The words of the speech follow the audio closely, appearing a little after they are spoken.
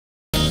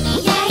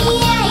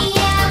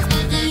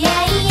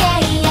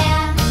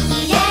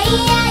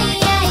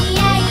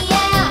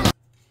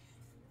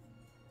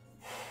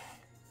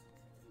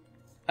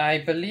I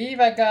believe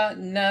I got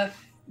no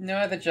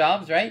other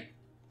jobs, right?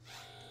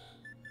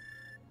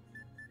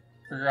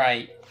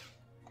 Right.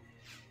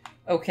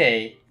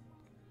 Okay.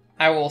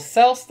 I will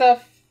sell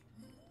stuff,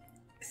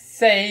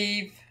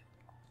 save,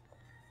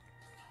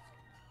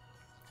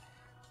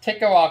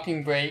 take a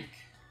walking break.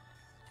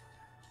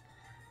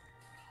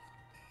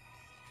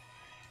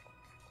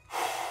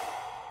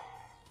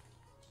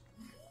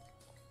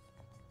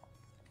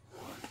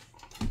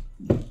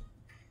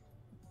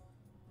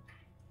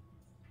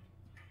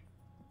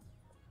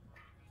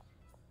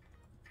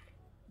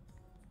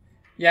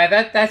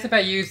 Yeah, that's if I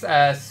use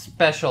a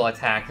special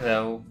attack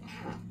though.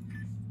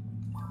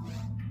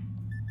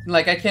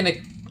 Like I can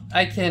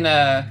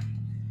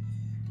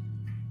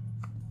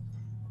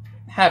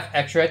have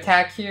extra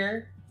attack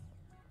here.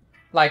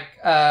 Like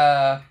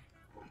the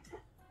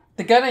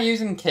gun I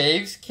use in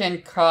caves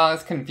can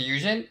cause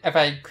confusion if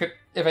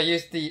I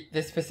use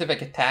this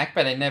specific attack,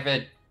 but I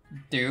never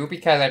do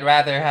because I'd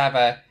rather have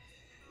a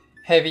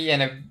heavy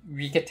and a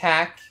weak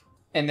attack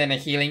and then a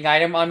healing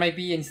item on my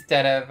B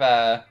instead of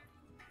a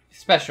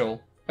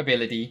special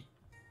ability.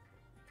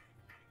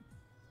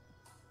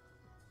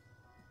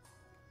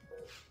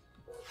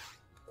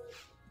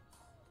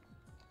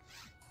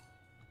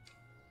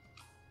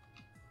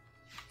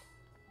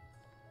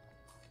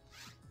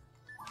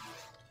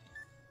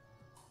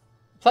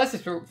 Plus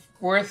it's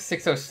worth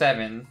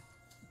 607.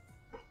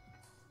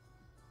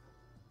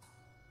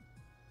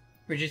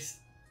 Which is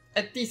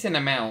a decent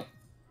amount,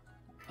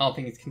 all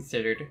things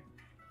considered.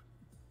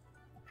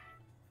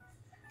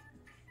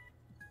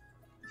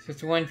 So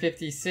it's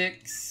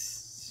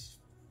 156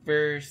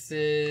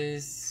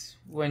 versus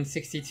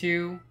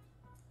 162.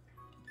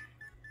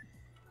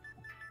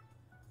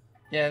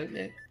 Yeah.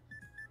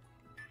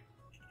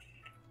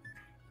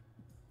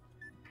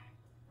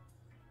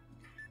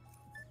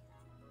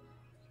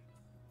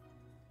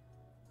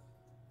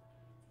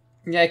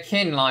 Yeah, I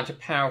can launch a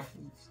powerful...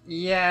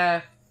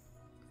 Yeah.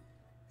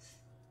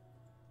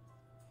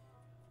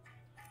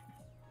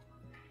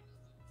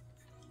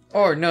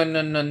 Or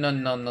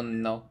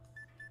no.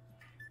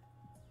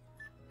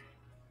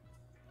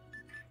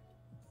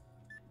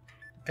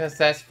 Because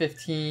that's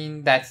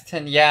 15, that's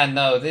 10. Yeah,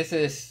 no, this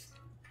is...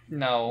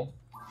 No.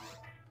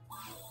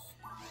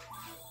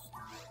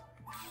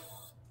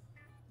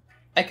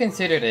 I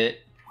considered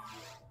it.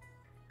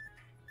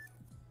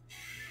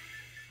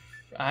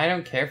 I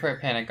don't care for a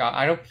panic.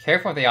 I don't care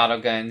for the auto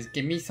guns.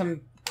 Give me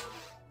some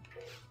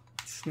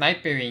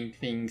snipering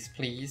things,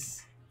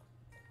 please.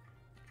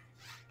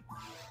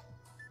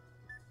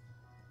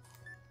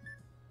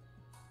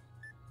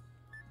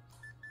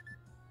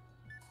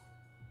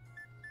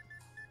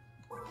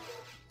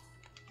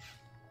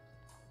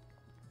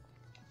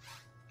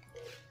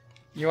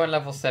 You're on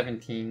level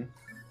 17.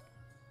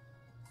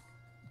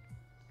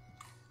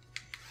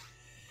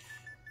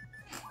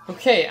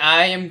 Okay,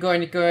 I am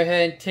going to go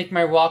ahead and take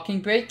my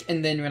walking break,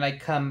 and then when I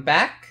come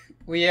back,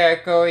 we are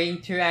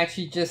going to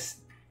actually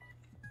just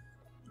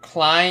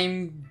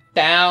climb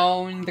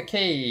down the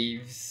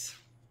caves.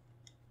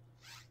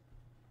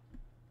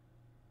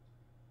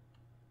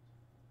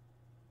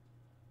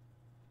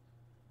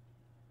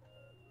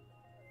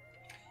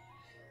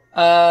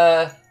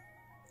 I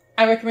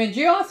recommend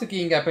you also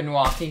getting up and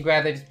walking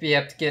rather than be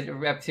up to get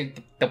up to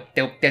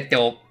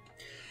dope.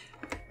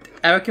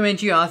 I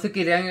recommend you also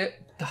getting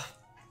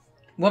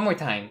one more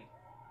time.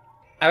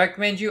 I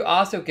recommend you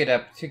also get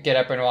up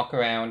and walk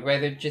around,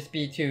 whether it just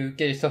be to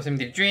get yourself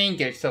something to drink,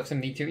 get yourself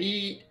something to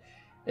eat.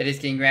 It is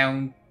getting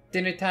around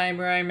dinner time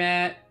where I'm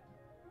at,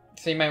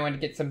 so you might want to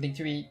get something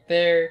to eat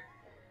there.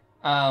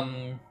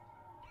 If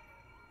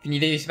you need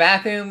to use the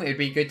bathroom, it would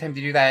be a good time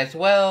to do that as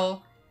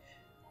well.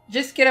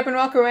 Just get up and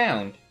walk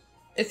around.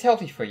 It's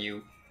healthy for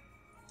you.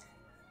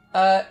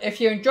 If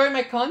you enjoy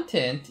my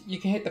content, you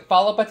can hit the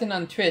follow button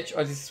on Twitch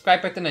or the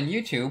subscribe button on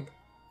YouTube.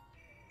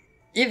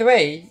 Either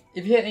way,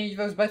 if you hit any of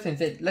those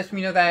buttons, it lets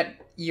me know that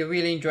you're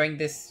really enjoying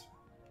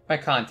my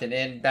content,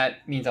 and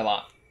that means a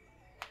lot.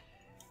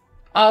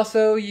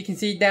 Also, you can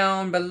see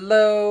down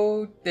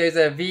below, there's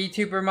a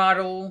VTuber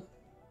model.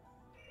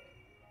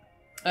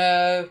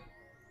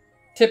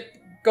 Tip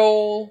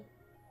goal.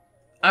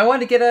 I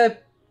want to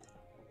get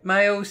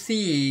my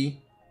OC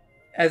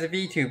as a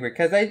VTuber,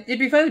 because it'd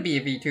be fun to be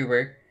a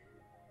VTuber.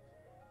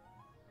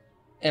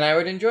 And I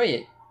would enjoy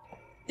it.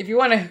 If you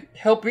want to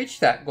help reach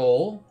that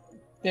goal,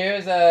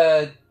 there's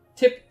a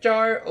tip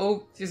jar.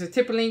 Oh, there's a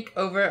tip link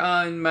over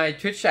on my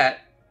Twitch chat,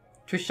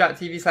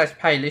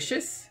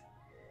 twitch.tv/Pylicious.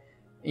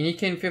 And you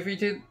can feel free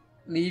to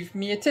leave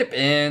me a tip,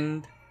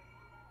 and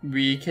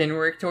we can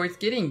work towards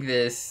getting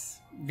this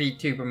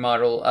VTuber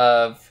model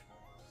of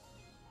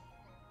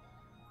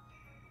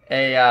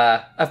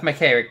my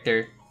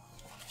character.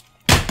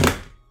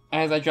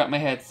 As I drop my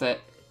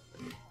headset.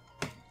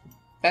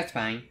 That's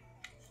fine.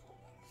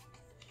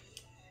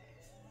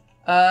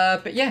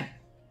 But yeah.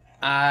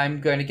 I'm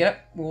going to get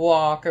up,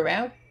 walk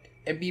around.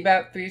 It'll be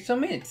about 3 or so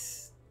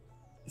minutes.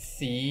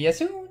 See ya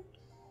soon.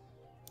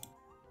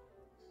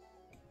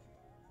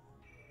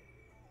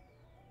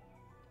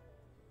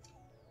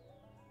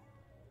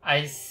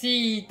 I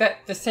see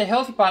that the Stay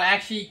Healthy bot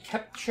actually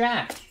kept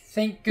track.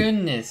 Thank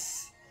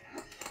goodness.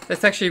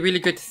 That's actually really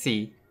good to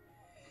see.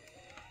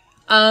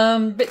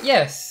 But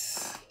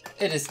yes,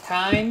 it is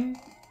time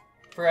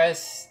for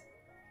us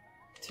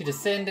to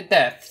descend the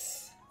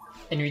depths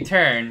and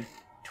return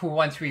to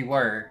once we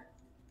were.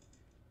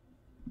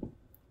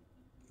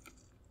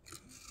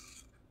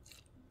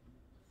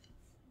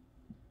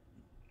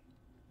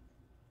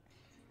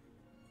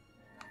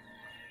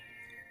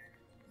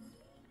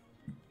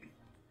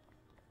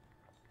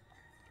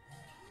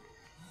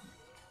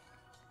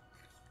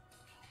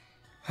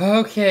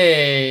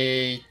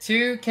 Okay,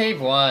 to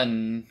Cave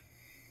 1.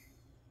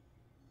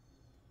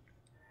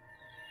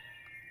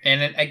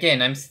 And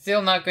again, I'm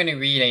still not going to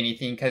read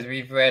anything because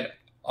we've read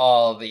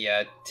all the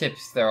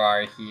tips there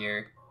are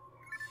here.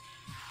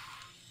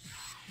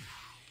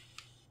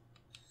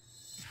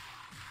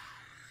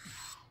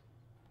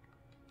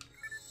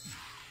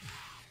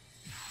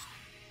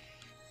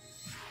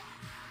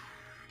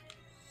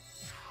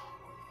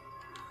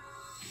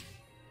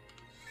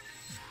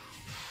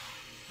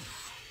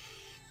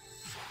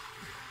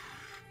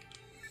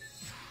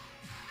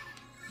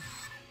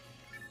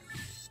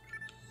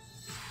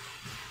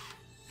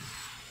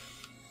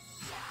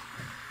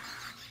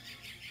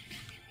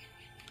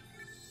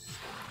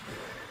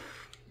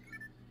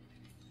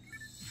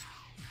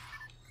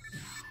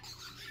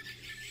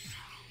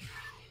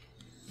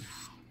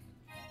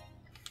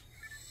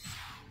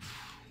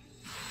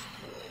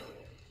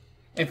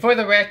 And for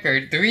the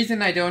record, the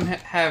reason I don't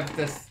have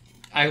this,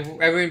 I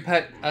wouldn't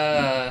put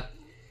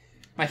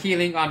my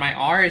healing on my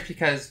R is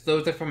because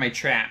those are for my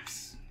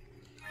traps.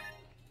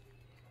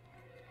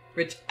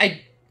 Which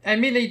I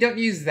admittedly don't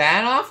use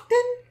that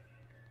often.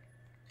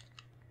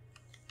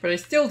 But I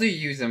still do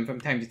use them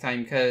from time to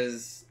time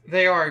because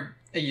they are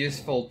a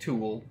useful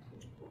tool.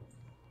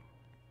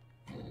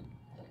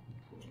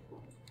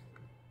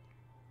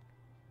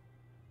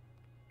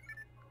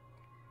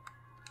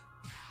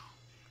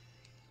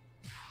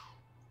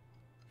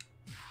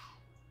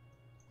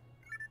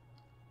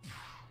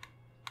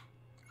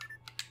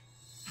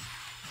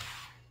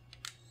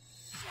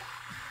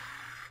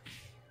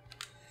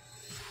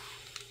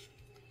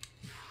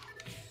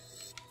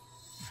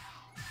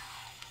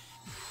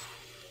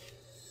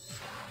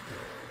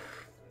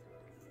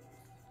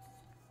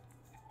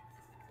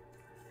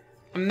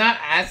 I'm not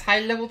as high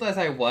leveled as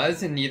I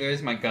was, and neither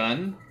is my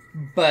gun,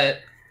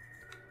 but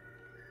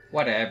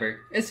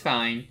whatever. It's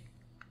fine.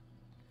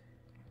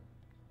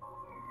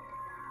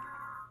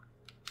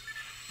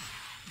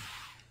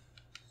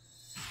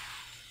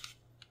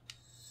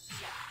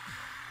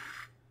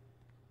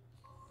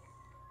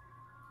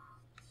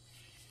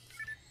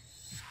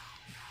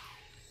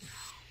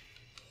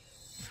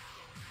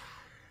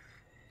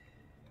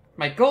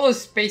 My goal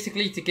is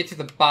basically to get to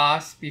the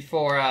boss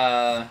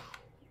before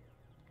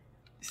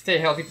Stay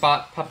Healthy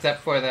bot pops up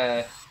for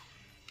the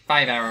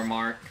 5-hour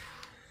mark.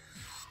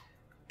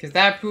 Because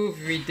that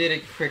proved we did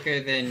it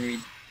quicker than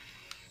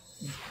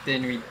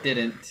we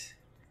didn't.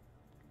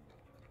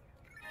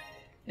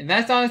 And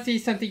that's honestly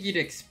something you'd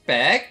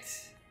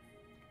expect,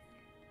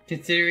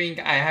 considering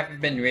I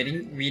haven't been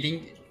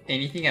reading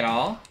anything at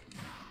all.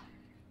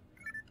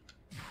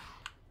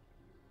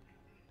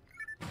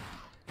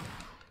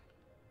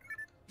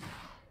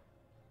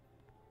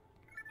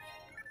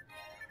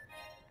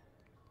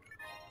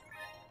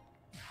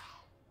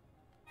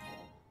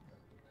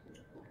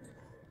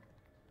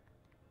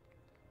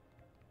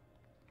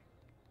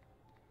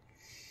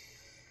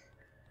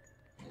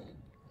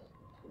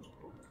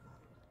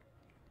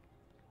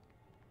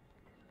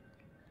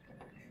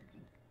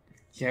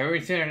 Yeah, I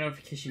already sent a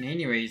notification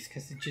anyways,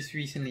 because it just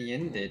recently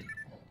ended.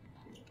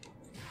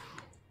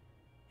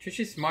 Trish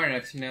is smart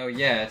enough to know,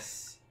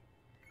 yes.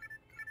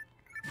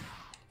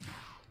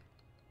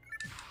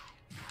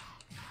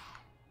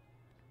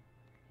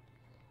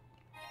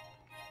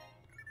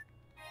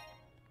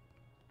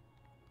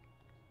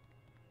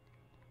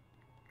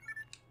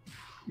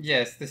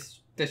 Yes,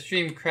 the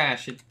stream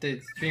crashed. The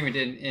streamer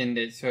didn't end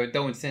it, so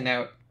don't send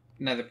out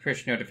another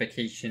push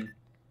notification.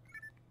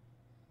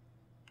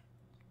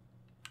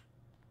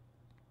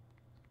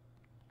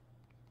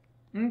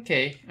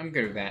 Okay, I'm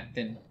good with that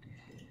then.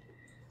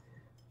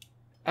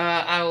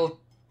 I'll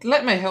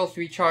let my health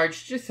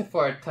recharge just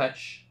for a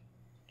touch.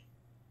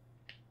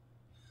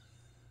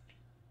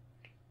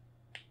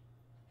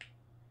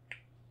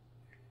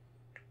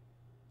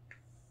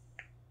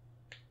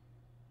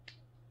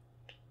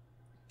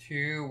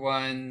 Two,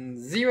 1,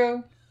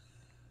 0.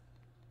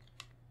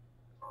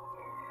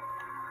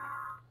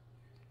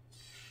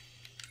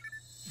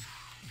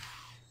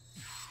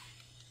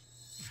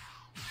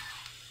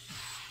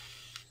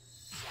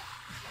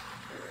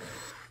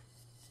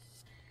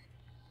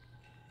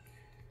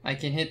 I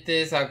can hit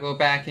this, I'll go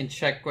back and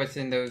check what's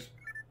in those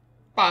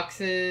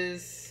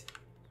boxes.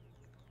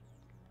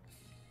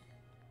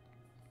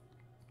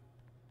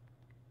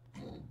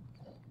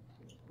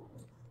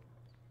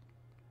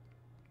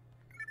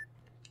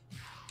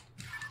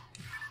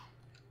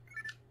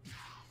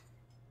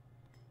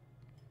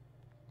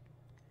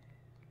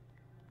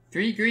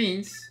 3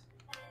 greens.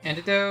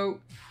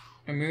 Antidote,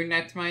 a moon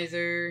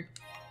atomizer,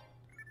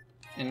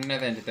 and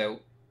another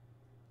antidote.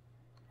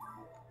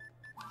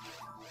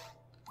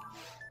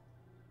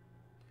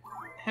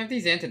 Have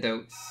these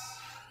antidotes.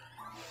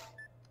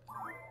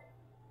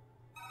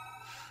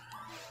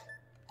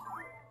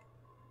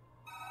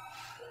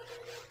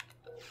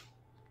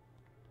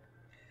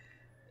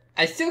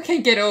 I still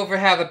can't get over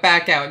how the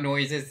back out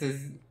noise is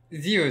the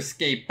zero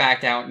escape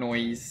back out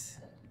noise.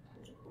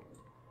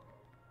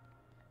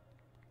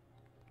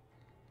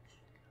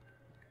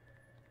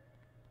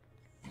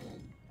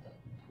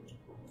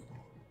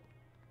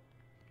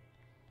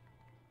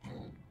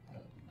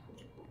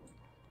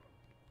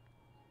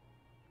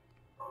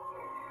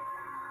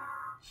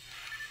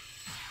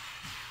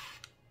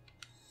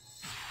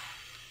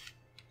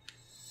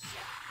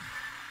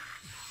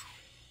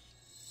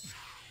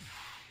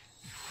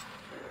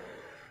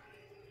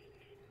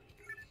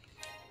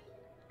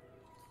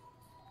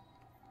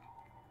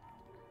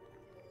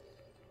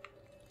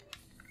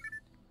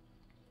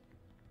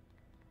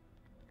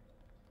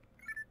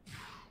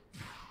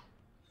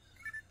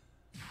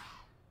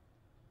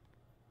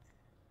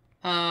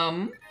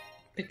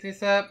 Pick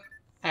this up.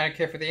 I don't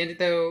care for the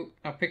antidote.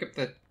 I'll pick up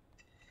the...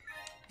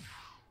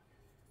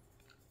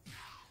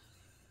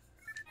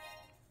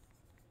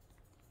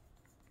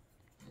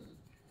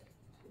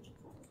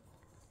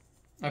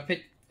 I'll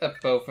pick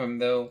up both of them,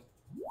 though.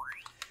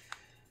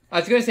 I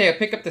was gonna say I'll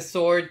pick up the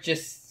sword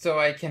just so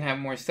I can have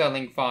more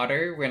selling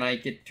fodder when I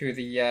get to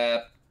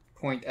the,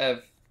 point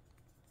of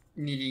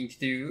needing to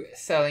do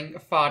selling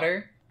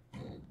fodder.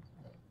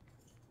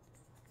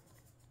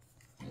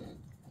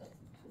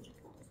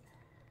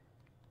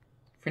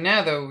 For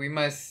now, though, we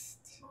must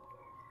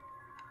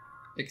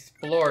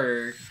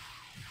explore.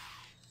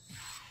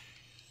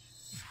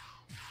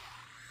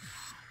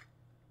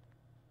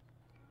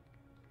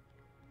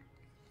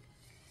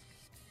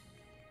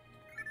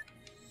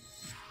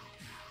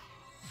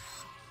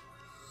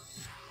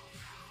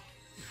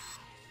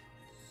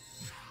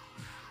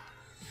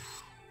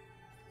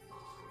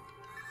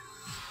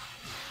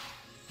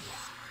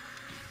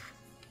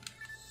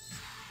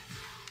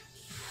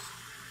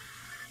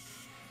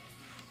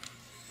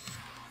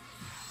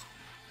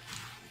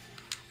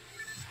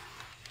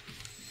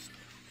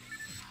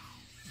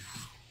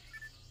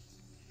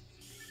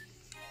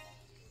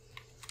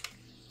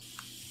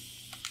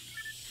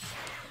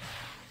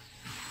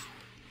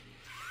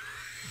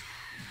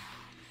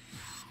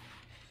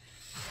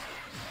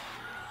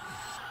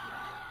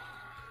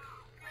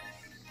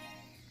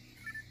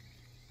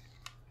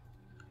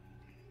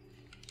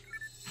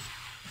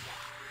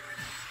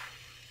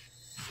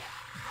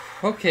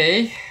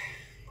 Okay.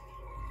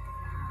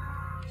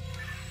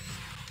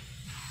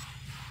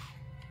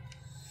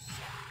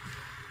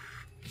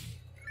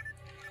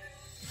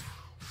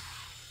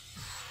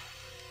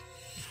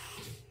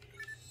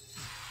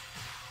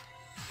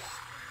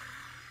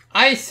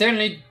 I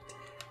certainly...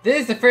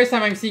 This is the first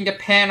time I'm seeing a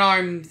pan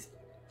arms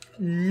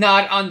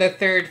not on the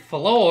 3rd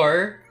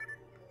floor.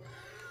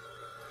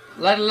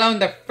 Let alone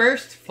the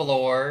 1st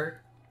floor.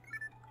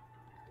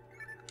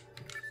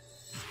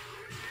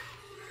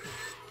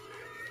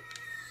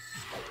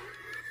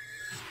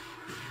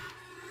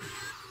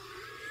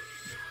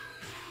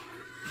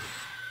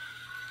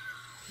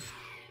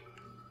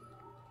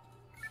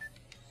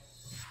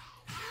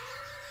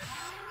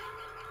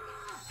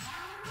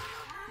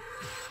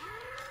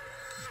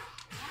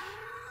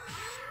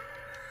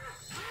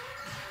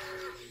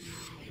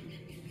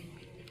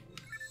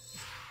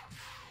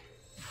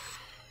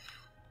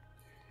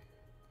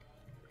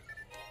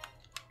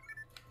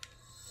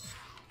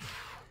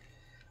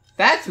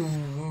 That's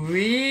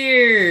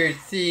weird,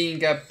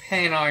 seeing a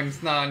pan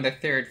arms not on the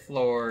 3rd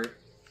floor.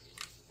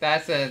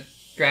 That's a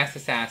grass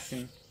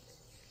assassin.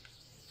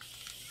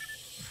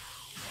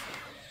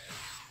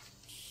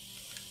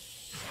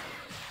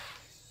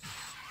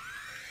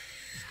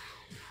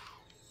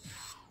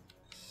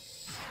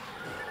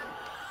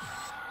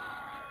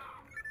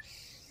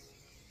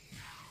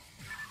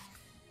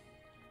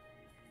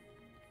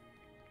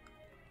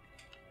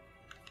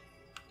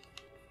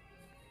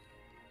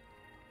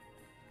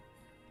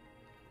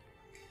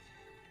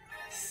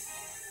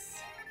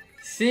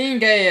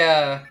 Seeing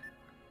a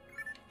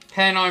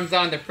pan arms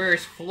on the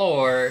 1st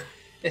floor,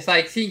 it's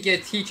like seeing a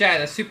teacher at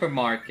a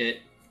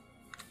supermarket.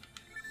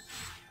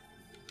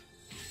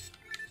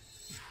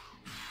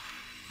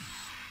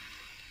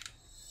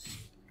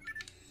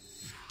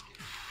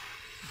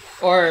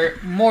 Or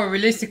more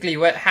realistically,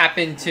 what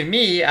happened to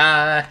me,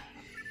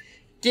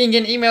 getting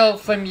an email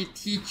from your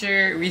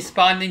teacher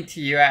responding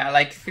to you at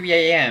like 3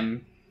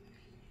 a.m.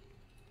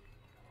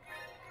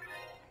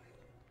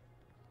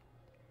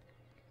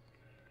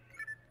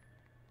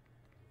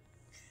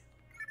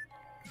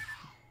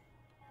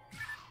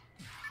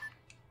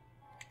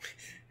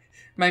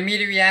 My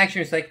immediate reaction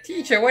was like,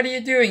 "Teacher, what are you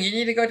doing? You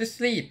need to go to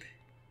sleep."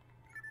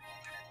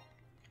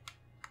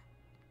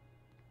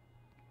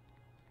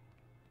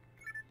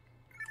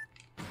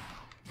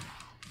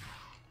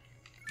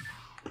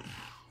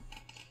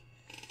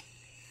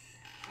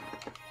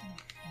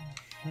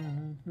 I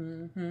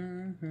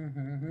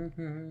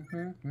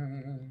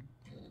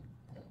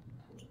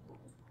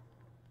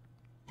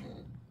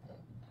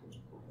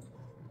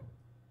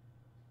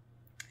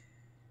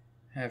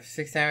have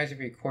 6 hours of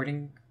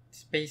recording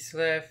space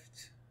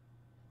left.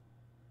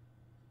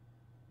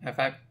 If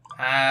I...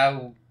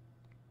 Ow.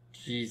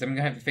 Jeez, I'm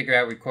gonna have to figure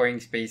out recording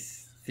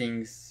space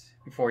things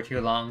before too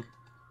long.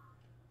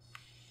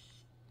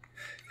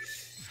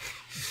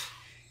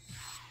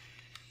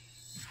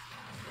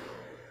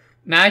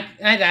 Now,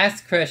 I'd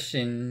ask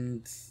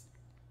questions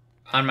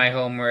on my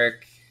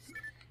homework.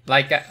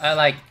 Like, I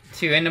like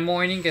 2 in the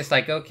morning. It's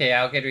like, okay,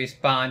 I'll get a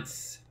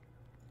response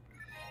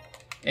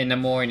in the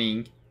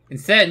morning.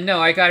 Instead,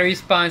 no, I got a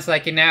response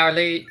like an hour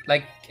late.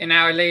 Like, an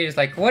hour later, it's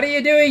like, what are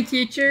you doing,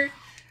 teacher?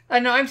 I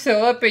know I'm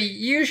so up, but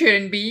you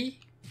shouldn't be.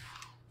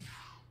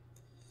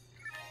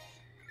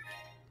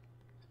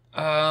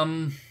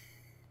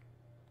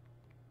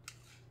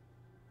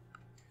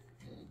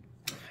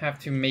 Have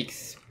to make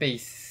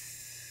space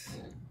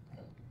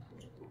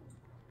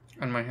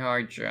on my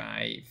hard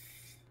drive.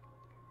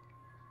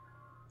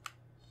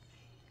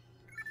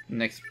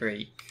 Next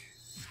break.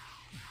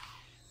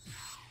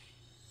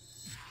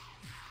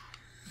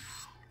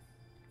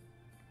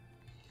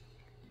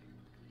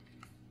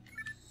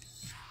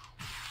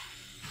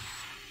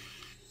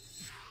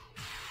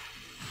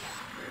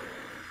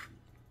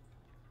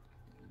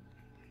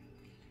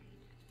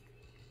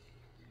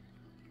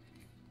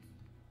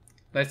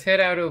 Let's head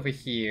out over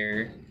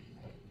here.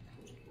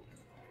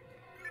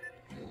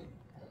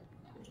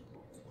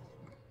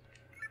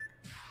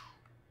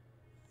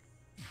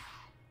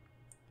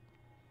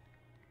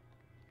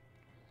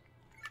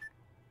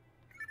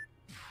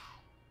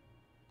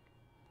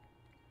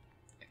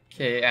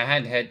 Okay, I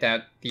had to head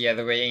out the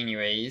other way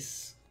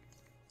anyways.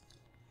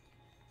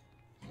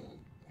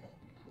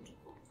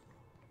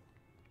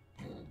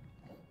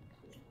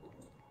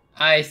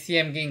 I see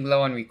I'm getting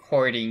low on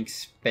recording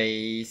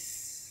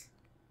space,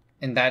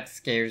 and that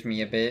scares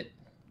me a bit.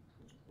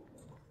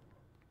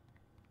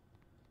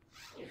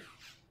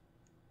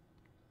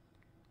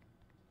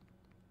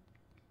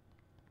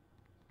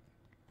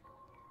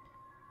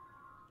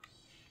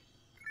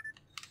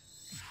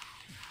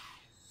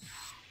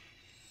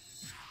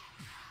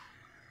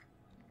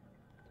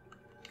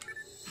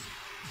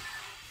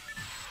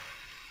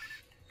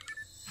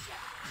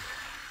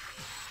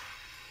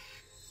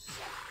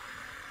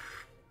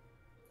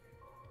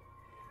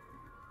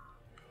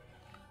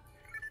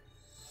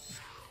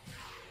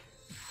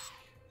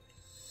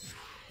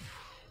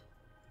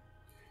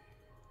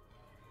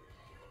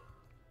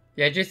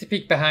 Yeah, just to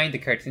peek behind the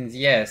curtains,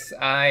 yes,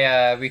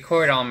 I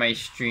record all my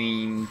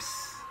streams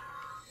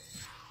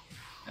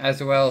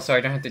as well, so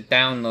I don't have to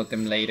download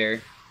them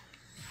later.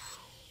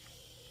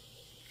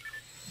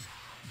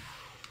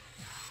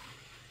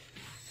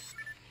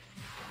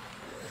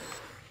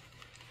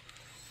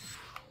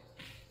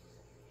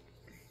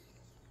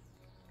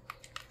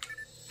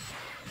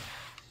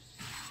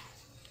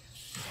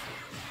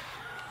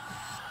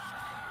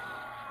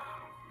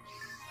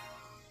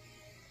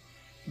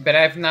 But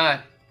I've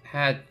not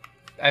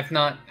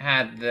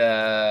had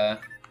the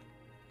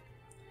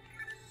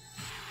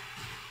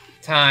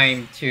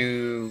time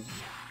to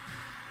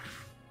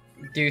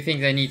do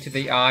things I need to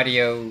the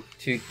audio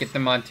to get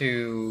them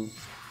onto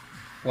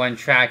one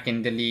track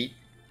and delete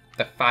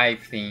the 5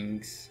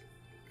 things.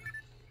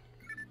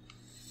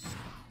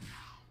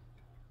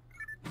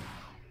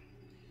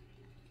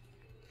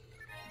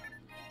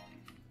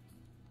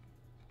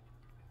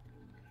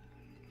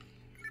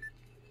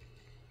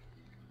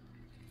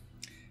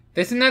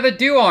 There's another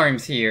do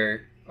arms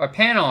here, or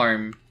pan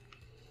arm.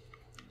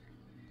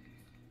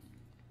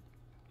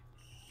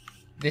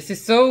 This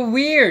is so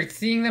weird,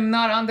 seeing them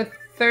not on the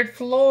 3rd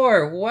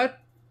floor. What?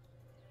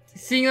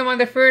 Seeing them on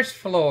the 1st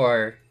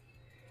floor.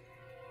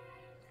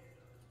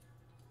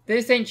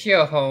 This ain't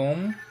your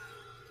home.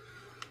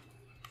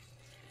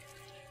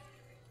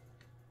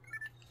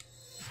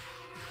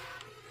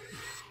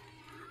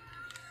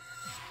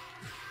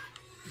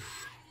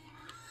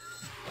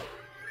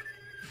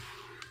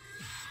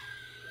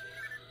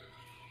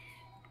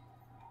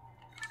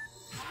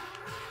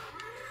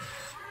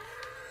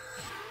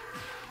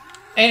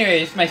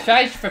 Anyways, my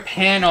strategy for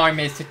pan arm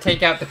is to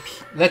take out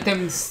let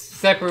them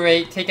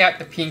separate, take out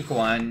the pink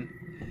one.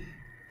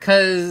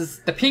 Cause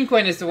the pink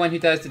one is the one who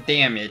does the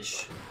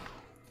damage.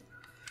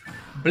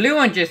 Blue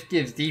one just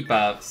gives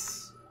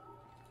debuffs.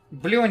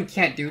 Blue one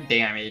can't do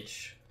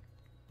damage.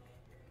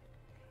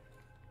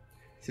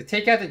 So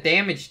take out the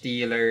damage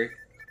dealer.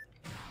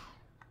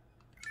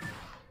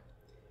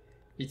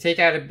 You take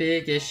out a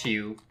big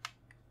issue.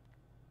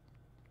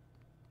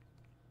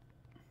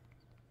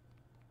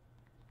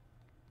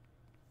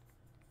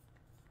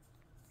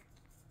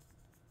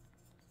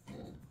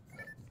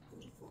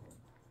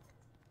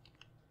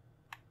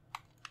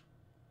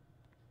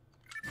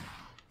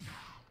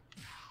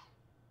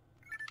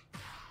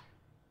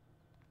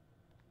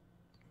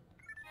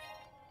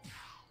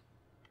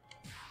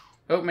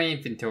 Oh, my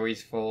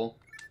inventory's full.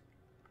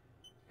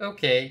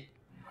 Okay.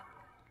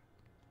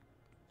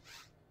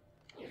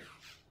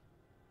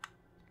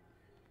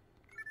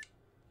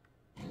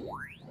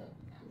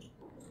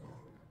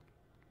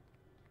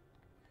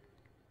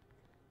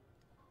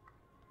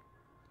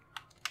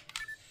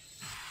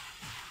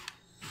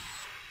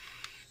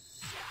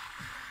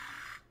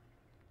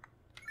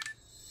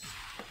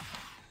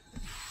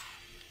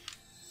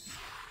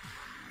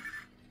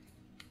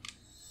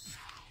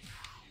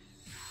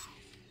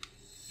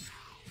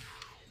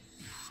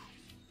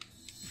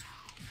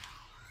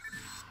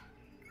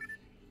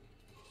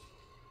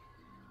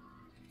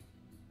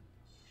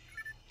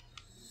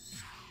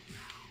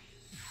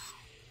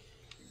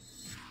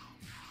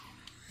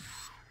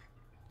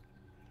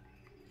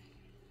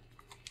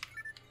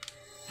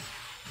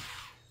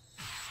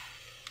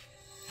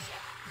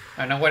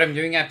 I don't know what I'm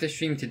doing after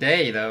stream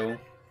today, though.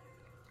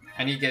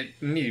 I need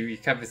to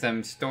recover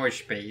some storage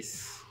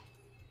space.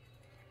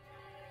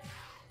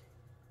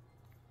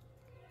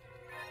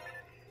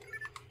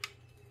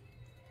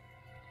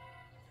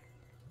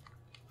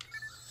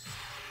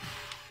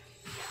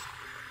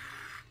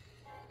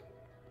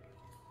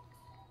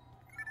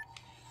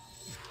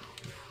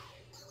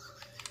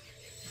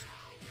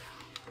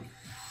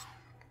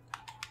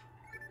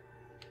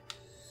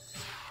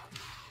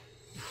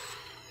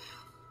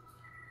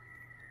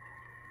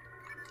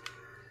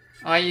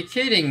 Are you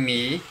kidding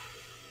me?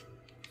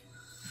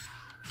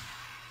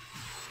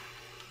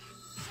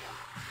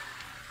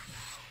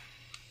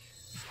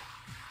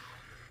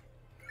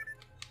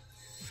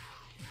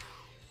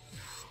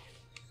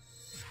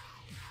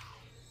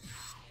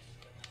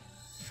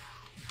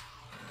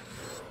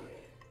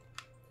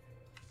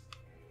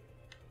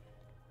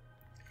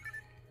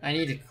 I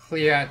need to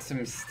clear out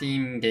some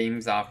Steam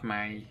games off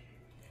my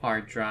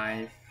hard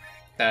drive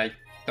that I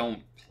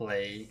don't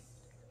play.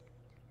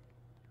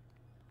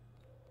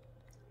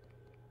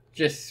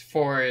 Just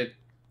for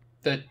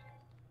the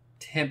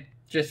temp,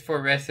 just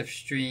for rest of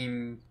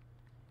stream.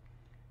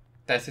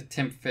 That's a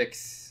temp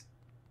fix.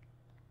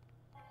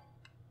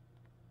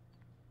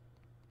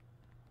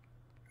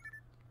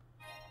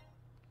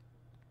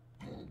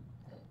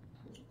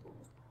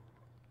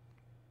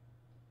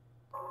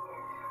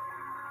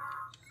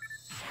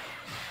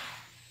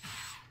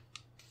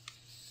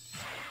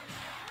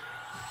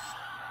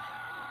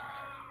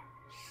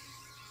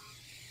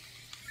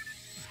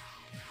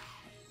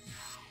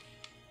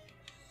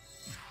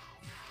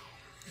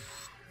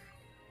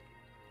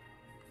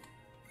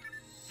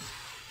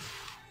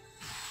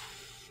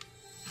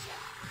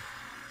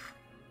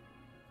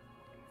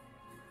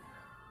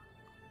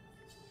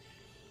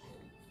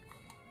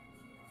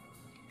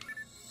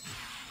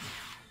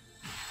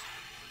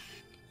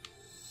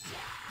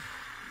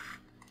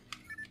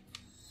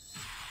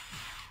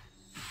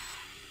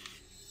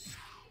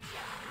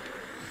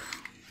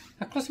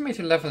 How close am I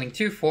to leveling?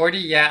 240?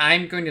 Yeah,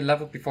 I'm going to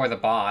level before the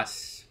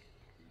boss.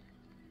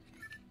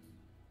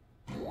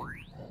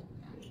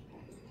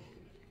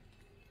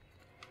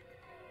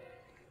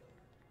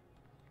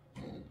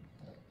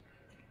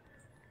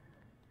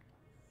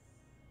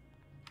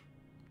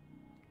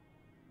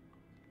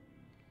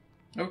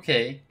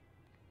 Okay.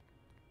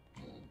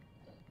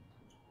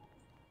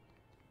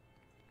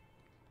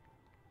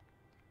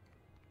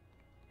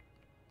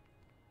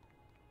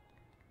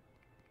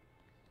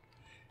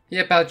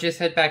 Yep, I'll just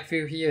head back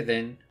through here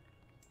then.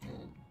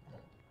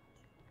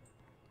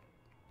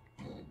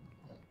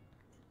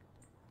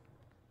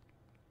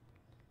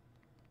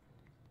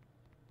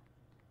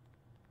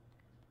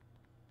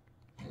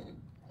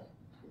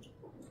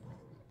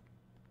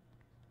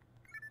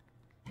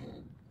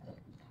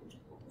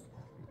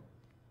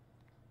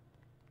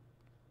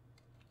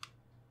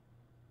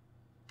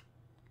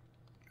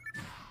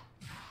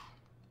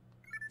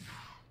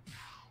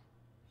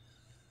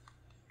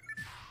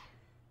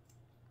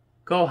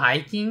 Go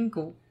hiking?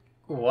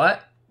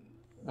 What?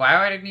 Why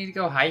would I need to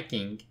go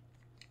hiking?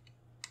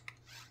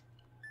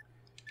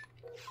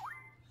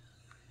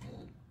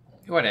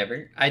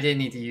 Whatever. I didn't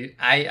need to use...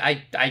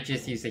 I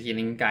just used the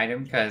healing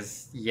item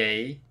because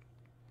yay.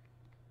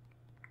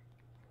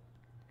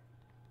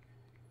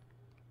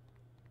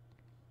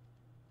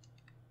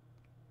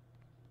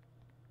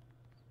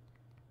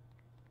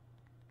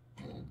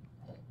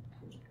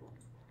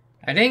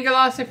 I didn't get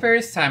lost the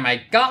first time. I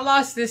got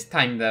lost this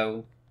time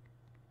though.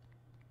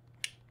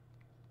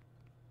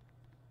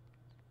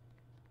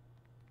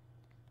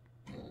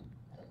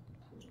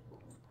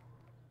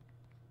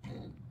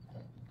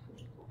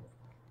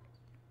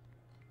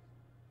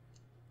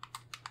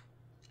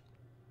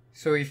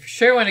 So we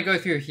sure want to go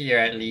through here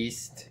at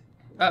least.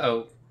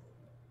 Uh-oh.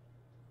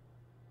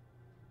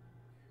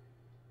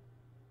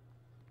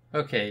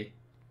 Okay.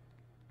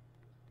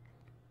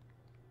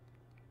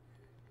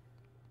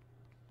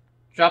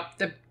 Dropped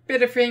a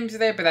bit of frames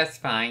there, but that's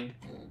fine.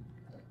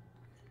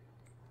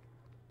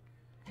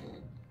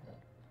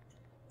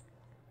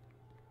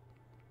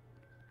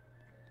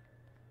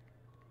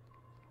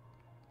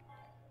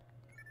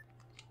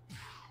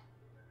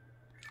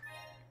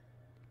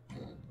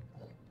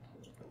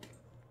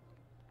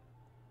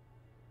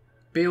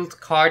 Build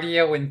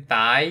cardio and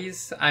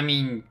thighs? I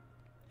mean,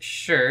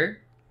 sure.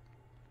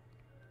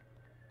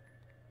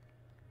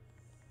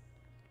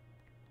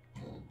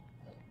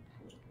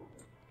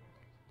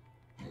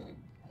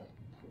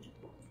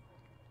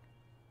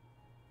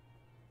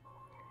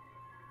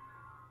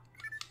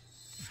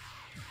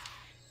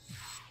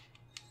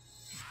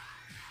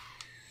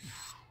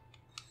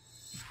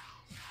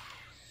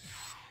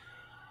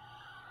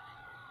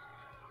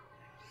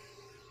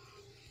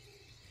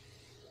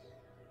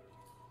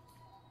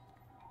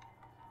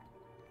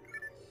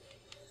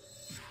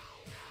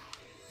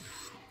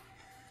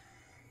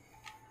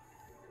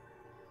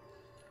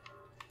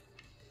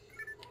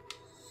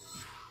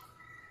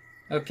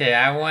 Okay,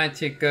 I want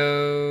to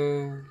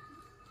go...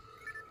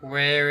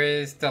 Where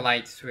is the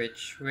light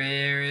switch?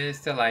 Where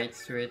is the light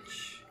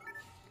switch?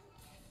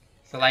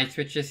 So light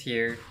switch is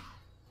here.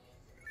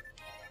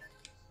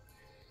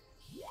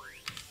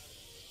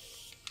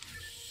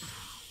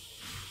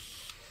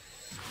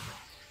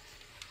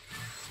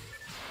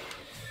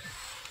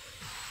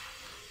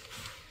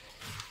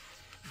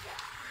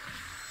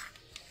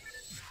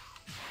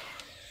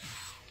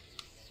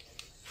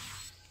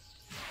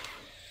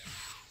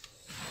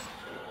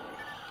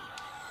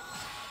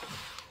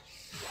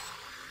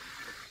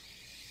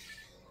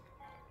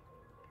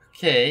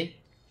 Okay.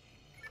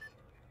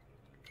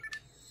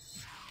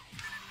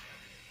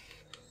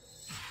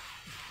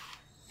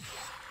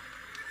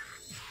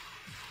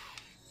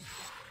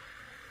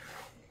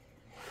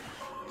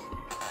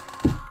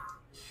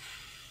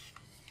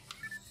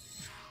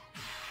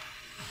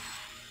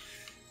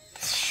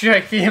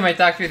 Strike feeding my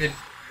doctor with a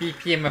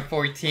BPM of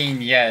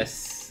 14,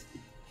 yes.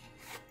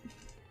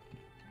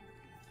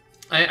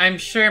 I'm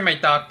sure my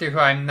doctor, who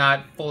I'm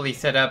not fully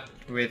set up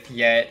with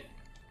yet,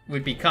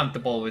 would be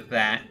comfortable with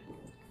that.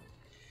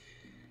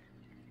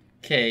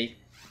 Okay.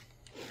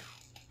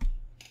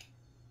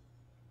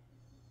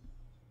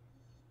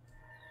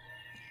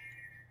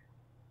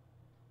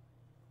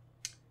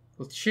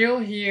 We'll chill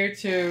here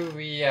till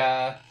we,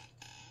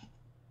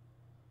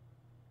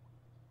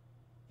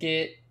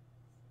 get,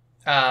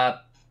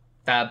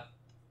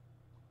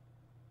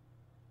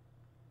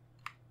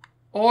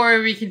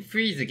 or we can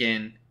freeze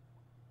again.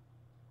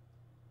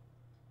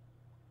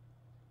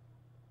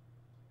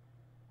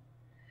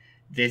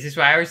 This is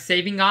why I was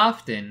saving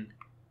often.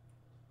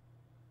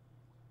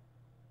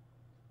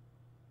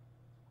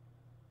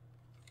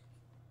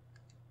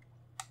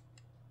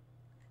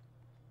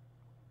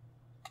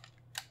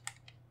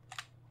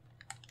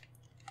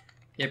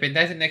 Yeah, but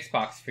that's an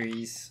Xbox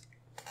freeze.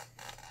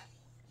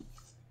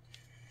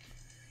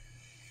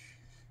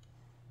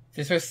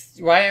 This was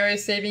why I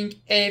was saving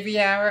every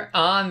hour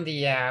on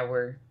the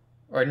hour.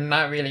 Or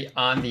not really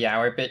on the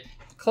hour, but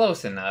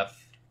close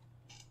enough.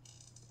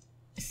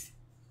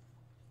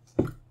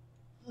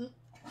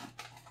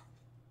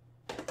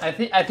 I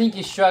think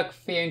you struck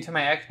fear into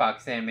my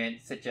Xbox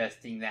image,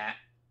 suggesting that.